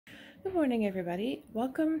Good morning, everybody.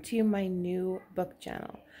 Welcome to my new book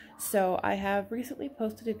channel. So I have recently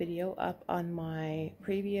posted a video up on my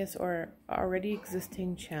previous or already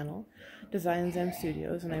existing channel, Design Zen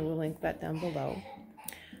Studios, and I will link that down below,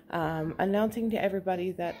 announcing to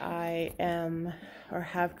everybody that I am or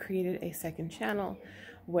have created a second channel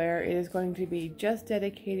where it is going to be just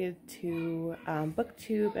dedicated to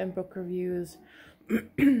booktube and book reviews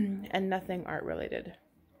and nothing art related.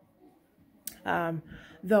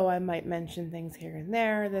 Though I might mention things here and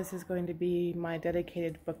there, this is going to be my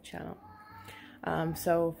dedicated book channel.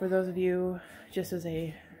 So for those of you, just as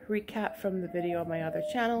a recap from the video on my other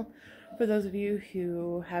channel, for those of you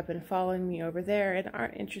who have been following me over there and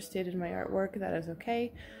aren't interested in my artwork, that is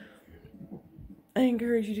okay. I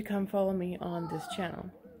encourage you to come follow me on this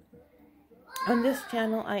channel. On this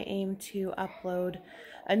channel, I aim to upload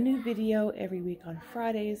a new video every week on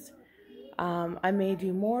Fridays. I may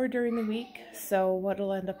do more during the week, so what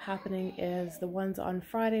will end up happening is the ones on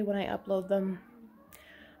Friday when I upload them,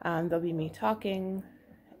 there'll be me talking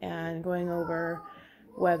and going over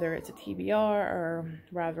whether it's a TBR or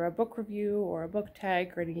rather a book review or a book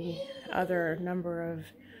tag or any other number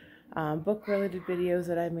of book-related videos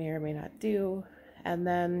that I may or may not do. And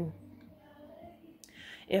then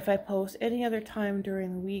if I post any other time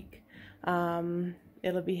during the week,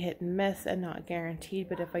 it'll be hit and miss and not guaranteed,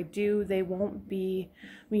 but if I do, they won't be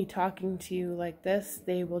me talking to you like this.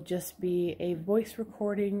 They will just be a voice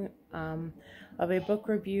recording of a book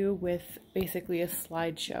review with basically a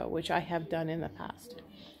slideshow, which I have done in the past.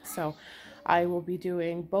 So I will be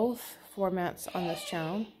doing both formats on this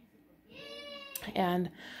channel, and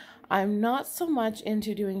I'm not so much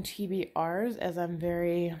into doing TBRs as I'm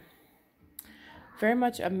very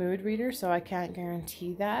much a mood reader, so I can't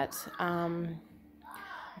guarantee that.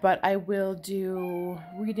 But I will do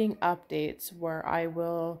reading updates where I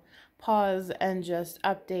will pause and just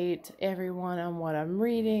update everyone on what I'm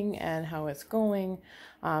reading and how it's going.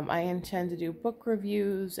 I intend to do book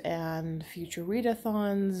reviews and future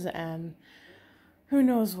readathons and who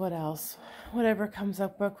knows what else. Whatever comes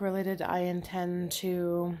up book related, I intend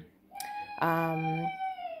to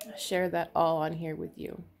share that all on here with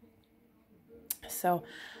you. So,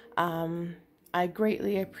 I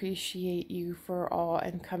greatly appreciate you for all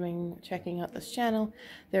and checking out this channel.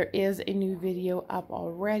 There is a new video up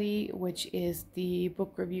already, which is the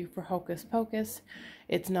book review for Hocus Pocus.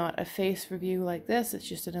 It's not a face review like this, it's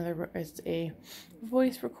just it's a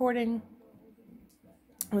voice recording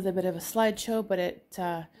with a bit of a slideshow, but it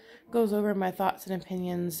goes over my thoughts and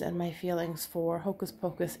opinions and my feelings for Hocus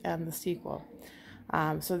Pocus and the sequel.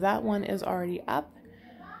 So that one is already up.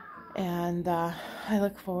 And I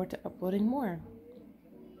look forward to uploading more.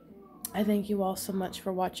 I thank you all so much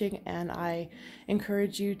for watching, and I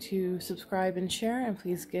encourage you to subscribe and share, and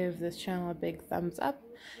please give this channel a big thumbs up,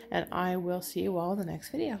 and I will see you all in the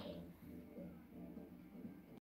next video.